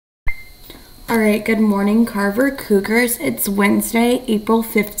All right, good morning, Carver Cougars. It's Wednesday, April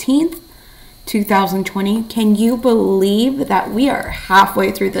 15th, 2020. Can you believe that we are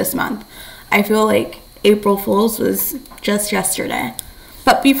halfway through this month? I feel like April Fool's was just yesterday.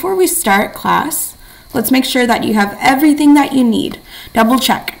 But before we start class, let's make sure that you have everything that you need. Double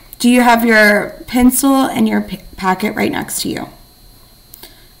check. Do you have your pencil and your packet right next to you?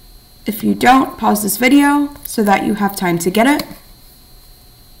 If you don't, pause this video so that you have time to get it.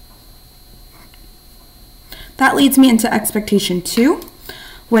 That leads me into expectation 2.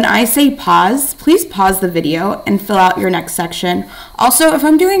 When I say pause, please pause the video and fill out your next section. Also, if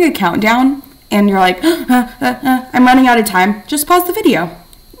I'm doing a countdown and you're like, I'm running out of time, just pause the video.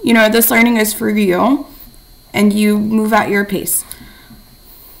 You know, this learning is for you and you move at your pace.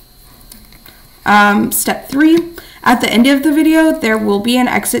 Step 3, at the end of the video, there will be an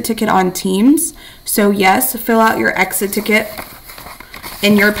exit ticket on Teams. So yes, fill out your exit ticket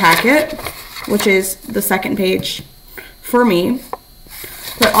in your packet, which is the second page for me,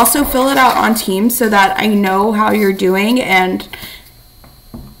 but also fill it out on Teams so that I know how you're doing. And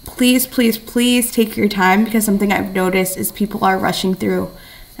please, please, please take your time, because something I've noticed is people are rushing through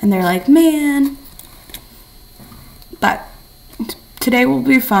and they're like, man. But today will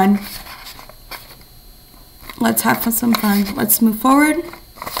be fun. Let's have some fun. Let's move forward.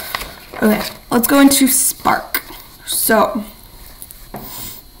 Okay, let's go into Spark. So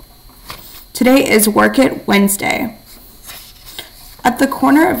today is Work It Wednesday. At the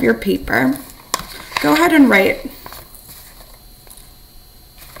corner of your paper, go ahead and write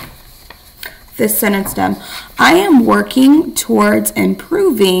this sentence down. I am working towards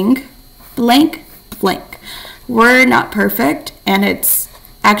improving blank blank. We're not perfect, and it's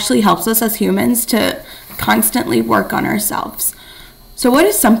actually helps us as humans to constantly work on ourselves. So what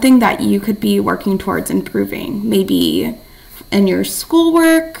is something that you could be working towards improving? Maybe in your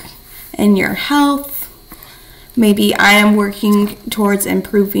schoolwork, in your health. Maybe I am working towards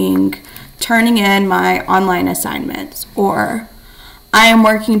improving turning in my online assignments, or I am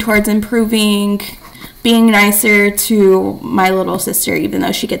working towards improving being nicer to my little sister even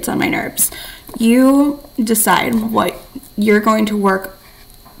though she gets on my nerves. You decide what you're going to work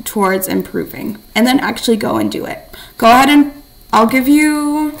towards improving and then actually go and do it. Go ahead and I'll give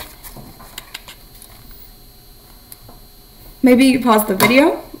you, maybe you pause the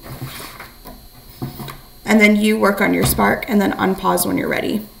video and then you work on your Spark and then unpause when you're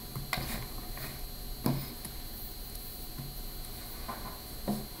ready.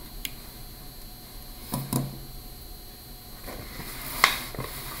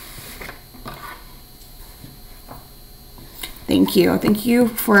 Thank you. Thank you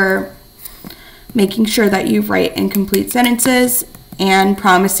for making sure that you write and complete sentences and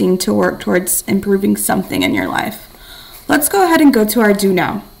promising to work towards improving something in your life. Let's go ahead and go to our do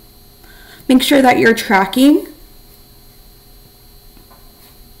now. Make sure that you're tracking.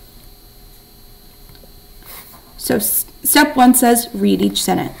 So step 1 says read each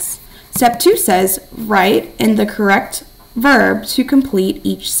sentence. Step 2 says write in the correct verb to complete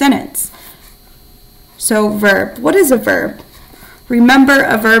each sentence. So verb, what is a verb? Remember,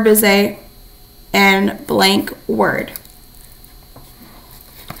 a verb is an blank word.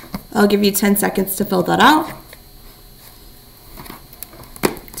 I'll give you 10 seconds to fill that out.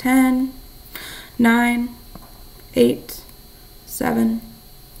 10, 9, 8, 7.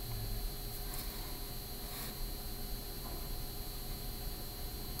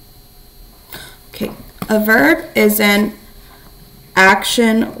 Okay, a verb is an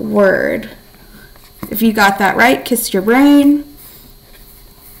action word. If you got that right, kiss your brain.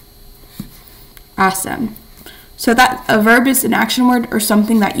 Awesome. So that a verb is an action word or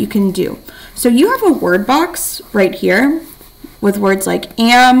something that you can do. So you have a word box right here with words like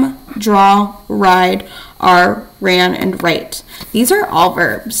am, draw, ride, are, ran, and write. These are all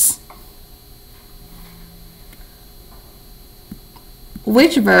verbs.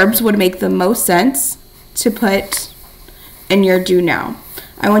 Which verbs would make the most sense to put in your do now?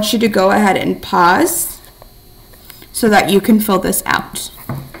 I want you to go ahead and pause so that you can fill this out.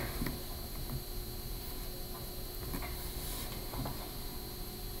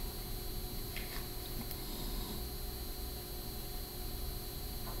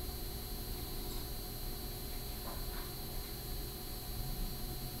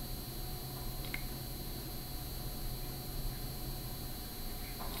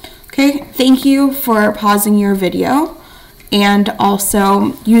 Okay, thank you for pausing your video and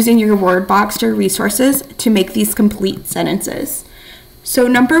also using your word box or resources to make these complete sentences. So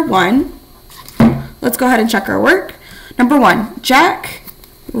number 1, let's go ahead and check our work. Number 1, Jack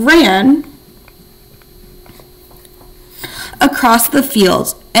ran across the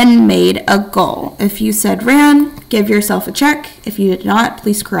fields and made a goal. If you said ran, give yourself a check. If you did not,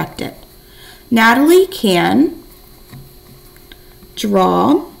 please correct it. Natalie can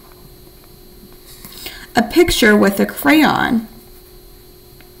draw a picture with a crayon.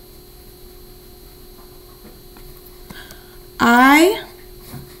 I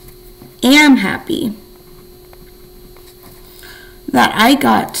am happy that I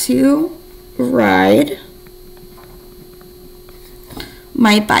got to ride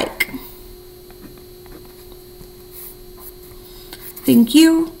my bike. Thank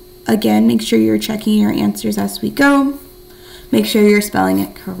you. Again, make sure you're checking your answers as we go. Make sure you're spelling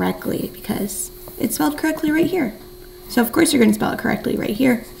it correctly because it's spelled correctly right here. So of course you're going to spell it correctly right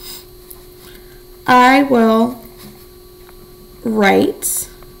here. I will write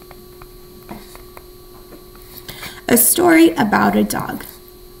a story about a dog.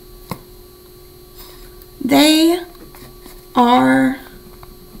 They are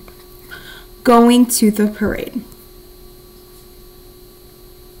going to the parade.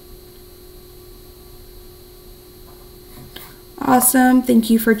 Awesome. Thank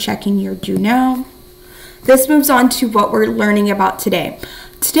you for checking your do now. This moves on to what we're learning about today.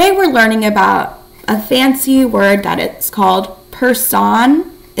 Today we're learning about a fancy word that it's called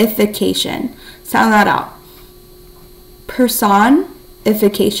personification. Sound that out.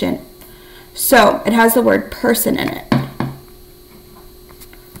 Personification. So it has the word person in it.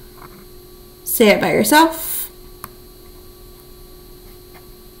 Say it by yourself.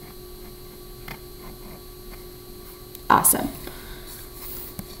 Awesome.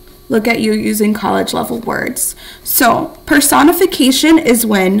 Look at you using college level words. So personification is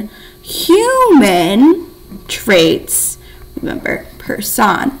when human traits, remember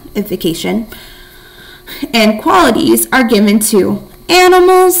personification, and qualities are given to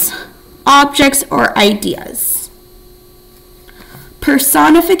animals, objects, or ideas.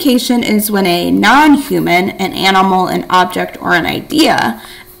 Personification is when a non-human, an animal, an object, or an idea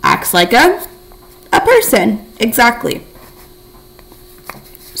acts like a person. Exactly.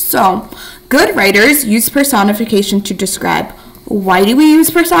 So, good writers use personification to describe. Why do we use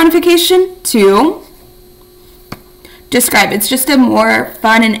personification? To describe. It's just a more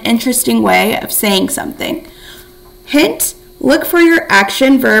fun and interesting way of saying something. Hint, look for your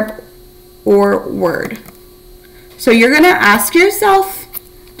action, verb, or word. So you're going to ask yourself,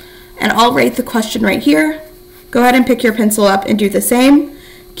 and I'll write the question right here. Go ahead and pick your pencil up and do the same.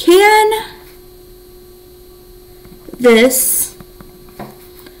 Can this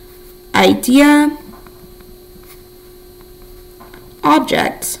idea,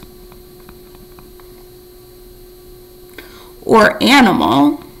 object, or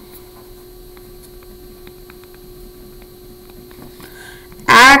animal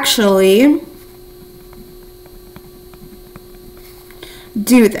actually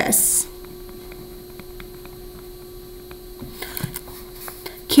do this?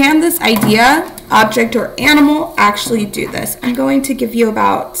 Can this idea, object, or animal actually do this? I'm going to give you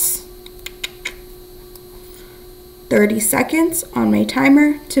about 30 seconds on my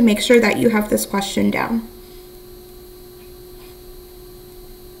timer to make sure that you have this question down,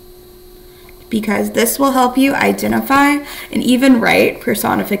 because this will help you identify and even write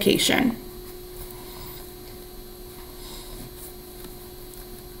personification.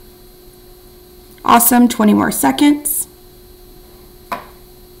 Awesome, 20 more seconds.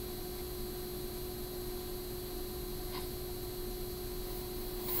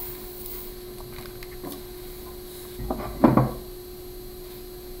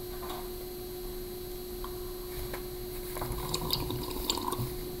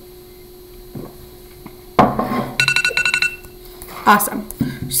 Awesome.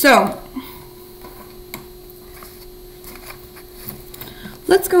 So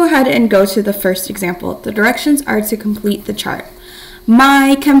let's go ahead and go to the first example. The directions are to complete the chart.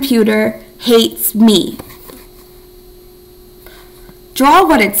 My computer hates me. Draw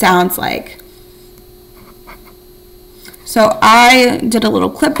what it sounds like. So I did a little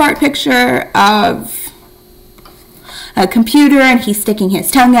clip art picture of a computer, and he's sticking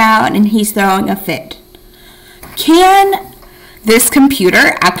his tongue out and he's throwing a fit. Can this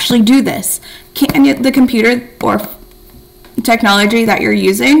computer actually do this? Can the computer or technology that you're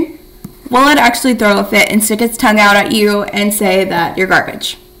using, will it actually throw a fit and stick its tongue out at you and say that you're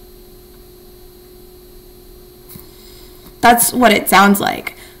garbage? That's what it sounds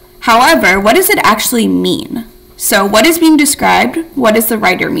like. However, what does it actually mean? So what is being described? What does the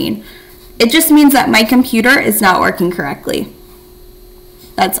writer mean? It just means that my computer is not working correctly.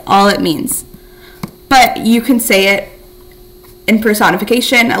 That's all it means. But you can say it in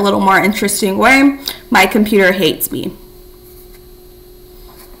personification a little more interesting way. My computer hates me.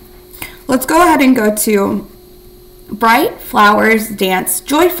 Let's go ahead and go to bright flowers dance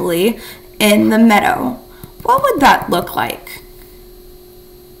joyfully in the meadow. What would that look like?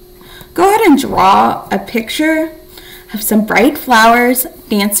 Go ahead and draw a picture of some bright flowers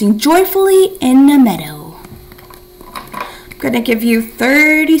dancing joyfully in the meadow. I'm going to give you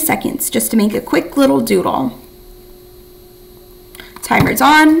 30 seconds just to make a quick little doodle. Timer's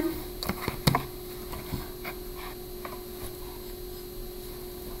on.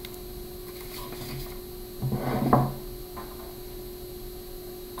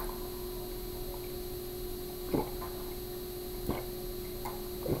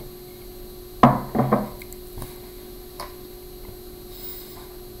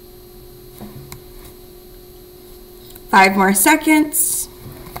 Five more seconds.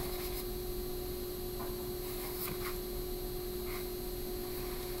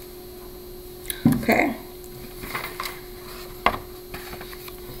 Okay.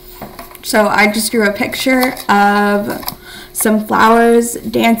 So I just drew a picture of some flowers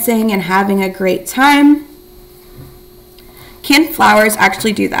dancing and having a great time. Can flowers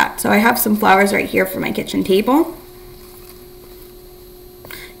actually do that? So I have some flowers right here for my kitchen table.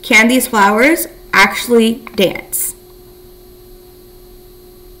 Can these flowers actually dance?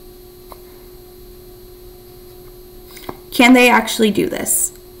 Can they actually do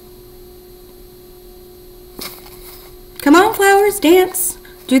this? Come on, flowers, dance.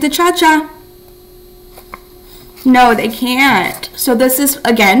 Do the cha-cha. No, they can't. So this is,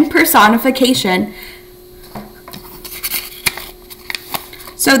 again, personification.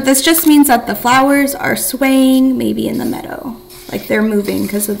 So this just means that the flowers are swaying, maybe in the meadow, like they're moving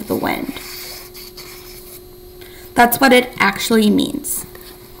because of the wind. That's what it actually means.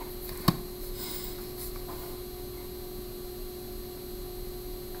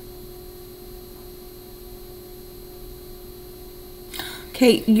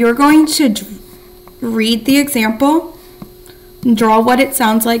 Okay, you're going to read the example, draw what it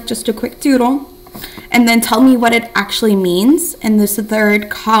sounds like, just a quick doodle, and then tell me what it actually means in this third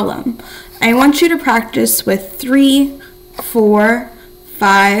column. I want you to practice with 3, 4,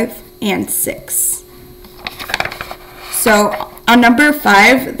 5, and 6. So on number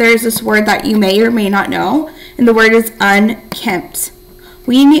 5, there's this word that you may or may not know, and the word is unkempt.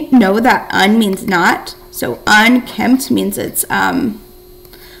 We know that un means not, so unkempt means it's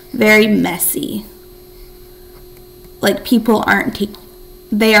very messy. Like people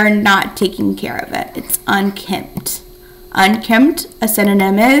they are not taking care of it. It's unkempt. Unkempt, a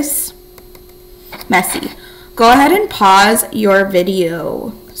synonym is messy. Go ahead and pause your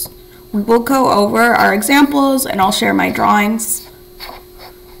video. We will go over our examples and I'll share my drawings.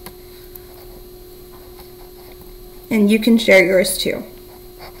 And you can share yours too.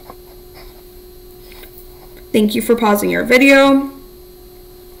 Thank you for pausing your video.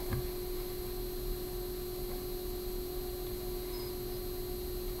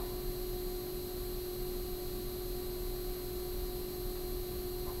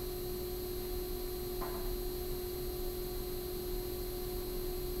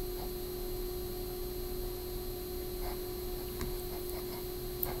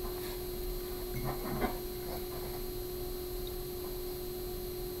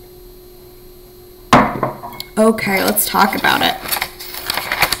 Okay, let's talk about it.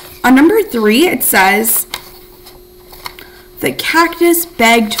 On number 3, it says, the cactus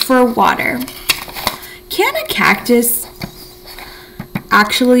begged for water. Can a cactus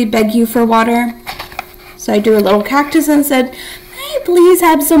actually beg you for water? So I drew a little cactus and said, hey, please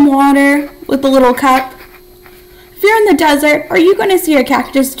have some water with a little cup. If you're in the desert, are you going to see a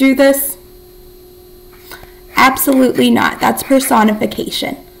cactus do this? Absolutely not. That's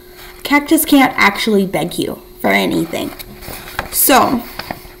personification. A cactus can't actually beg you for anything. So,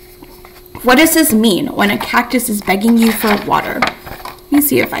 what does this mean when a cactus is begging you for water? Let me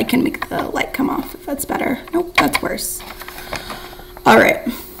see if I can make the light come off, if that's better. Nope, that's worse. All right.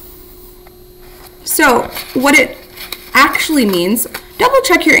 So, what it actually means, double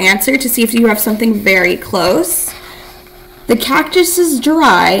check your answer to see if you have something very close. The cactus is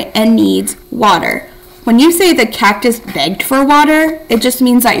dry and needs water. When you say the cactus begged for water, it just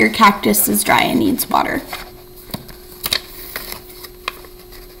means that your cactus is dry and needs water.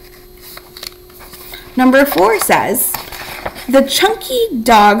 Number 4 says, the chunky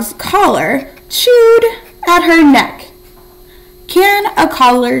dog's collar chewed at her neck. Can a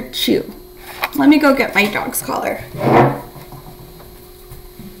collar chew? Let me go get my dog's collar.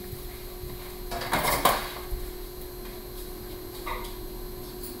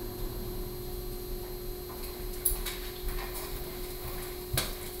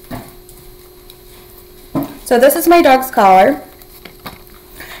 So this is my dog's collar.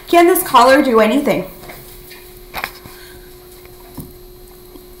 Can this collar do anything?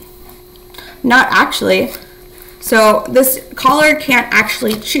 Not actually. So this collar can't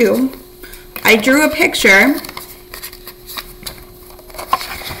actually chew. I drew a picture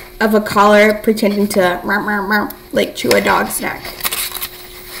of a collar pretending to like chew a dog's neck.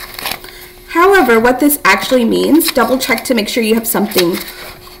 However, what this actually means, double check to make sure you have something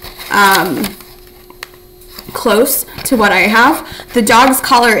close to what I have. The dog's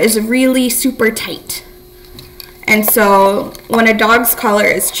collar is really super tight. And so when a dog's collar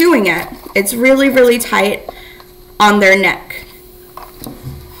is chewing it, it's really, really tight on their neck.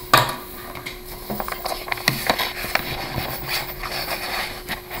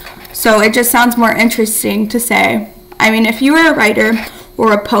 So it just sounds more interesting to say, I mean, if you were a writer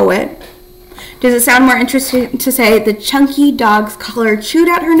or a poet, does it sound more interesting to say the chunky dog's collar chewed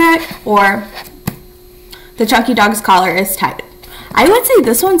at her neck or the chunky dog's collar is tight? I would say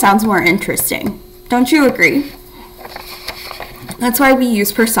this one sounds more interesting. Don't you agree? That's why we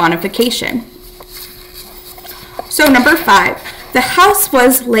use personification. So number 5, the house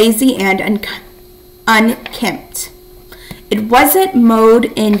was lazy and unkempt. It wasn't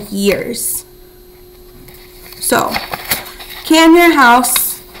mowed in years. So, can your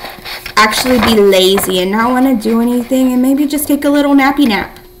house actually be lazy and not want to do anything and maybe just take a little nappy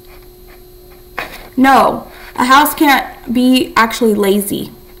nap? No, a house can't be actually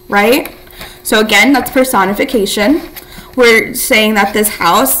lazy, right? So again, that's personification. We're saying that this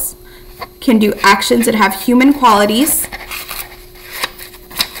house can do actions that have human qualities.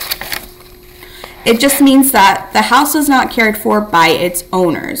 It just means that the house is not cared for by its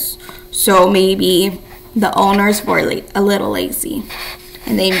owners. So maybe the owners were a little lazy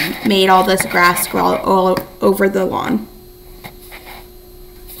and they made all this grass grow all over the lawn.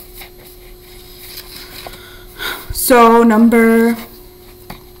 So number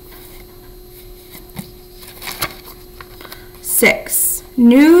 6,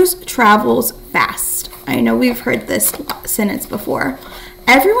 news travels fast. I know we've heard this sentence before.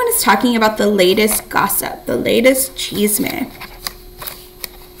 Everyone is talking about the latest gossip, the latest chisme.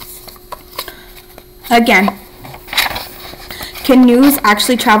 Again, can news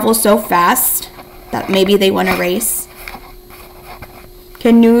actually travel so fast that maybe they want to race?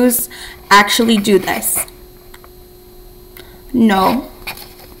 Can news actually do this? No.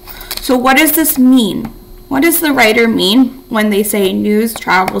 So what does this mean? What does the writer mean when they say news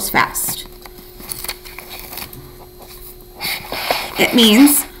travels fast? It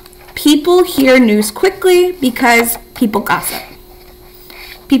means people hear news quickly because people gossip.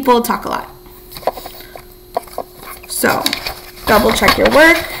 People talk a lot. So, double check your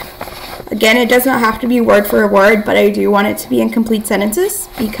work. Again, it does not have to be word for word, but I do want it to be in complete sentences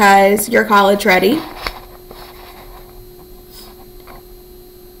because you're college ready.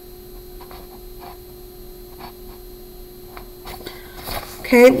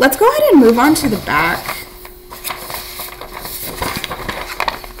 Okay, let's go ahead and move on to the back.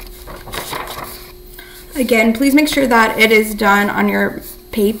 Again, please make sure that it is done on your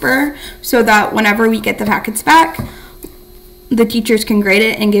paper so that whenever we get the packets back, the teachers can grade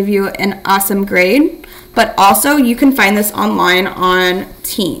it and give you an awesome grade. But also, you can find this online on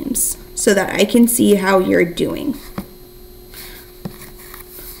Teams so that I can see how you're doing.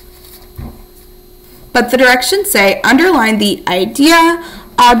 But the directions say, underline the idea,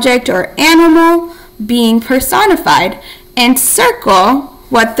 object, or animal being personified and circle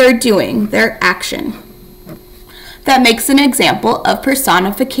what they're doing, their action. That makes an example of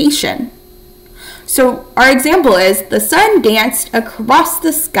personification. So our example is, the sun danced across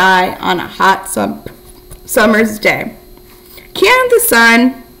the sky on a hot summer's day. Can the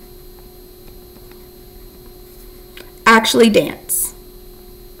sun actually dance?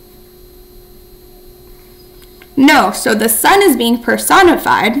 No, so the sun is being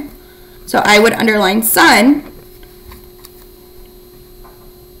personified. So I would underline sun.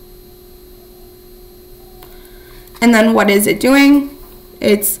 And then what is it doing?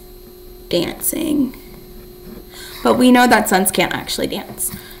 It's dancing. But we know that suns can't actually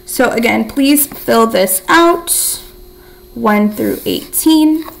dance. So again, please fill this out, 1 through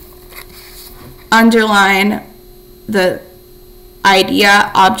 18. Underline the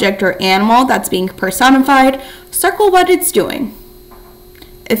idea, object, or animal that's being personified. Circle what it's doing.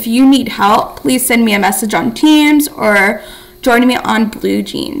 If you need help, please send me a message on Teams or join me on Blue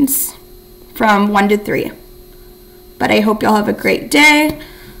Jeans from 1 to 3. But I hope y'all have a great day.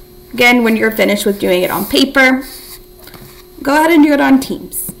 Again, when you're finished with doing it on paper, go ahead and do it on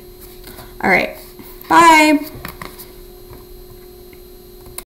Teams. All right, bye.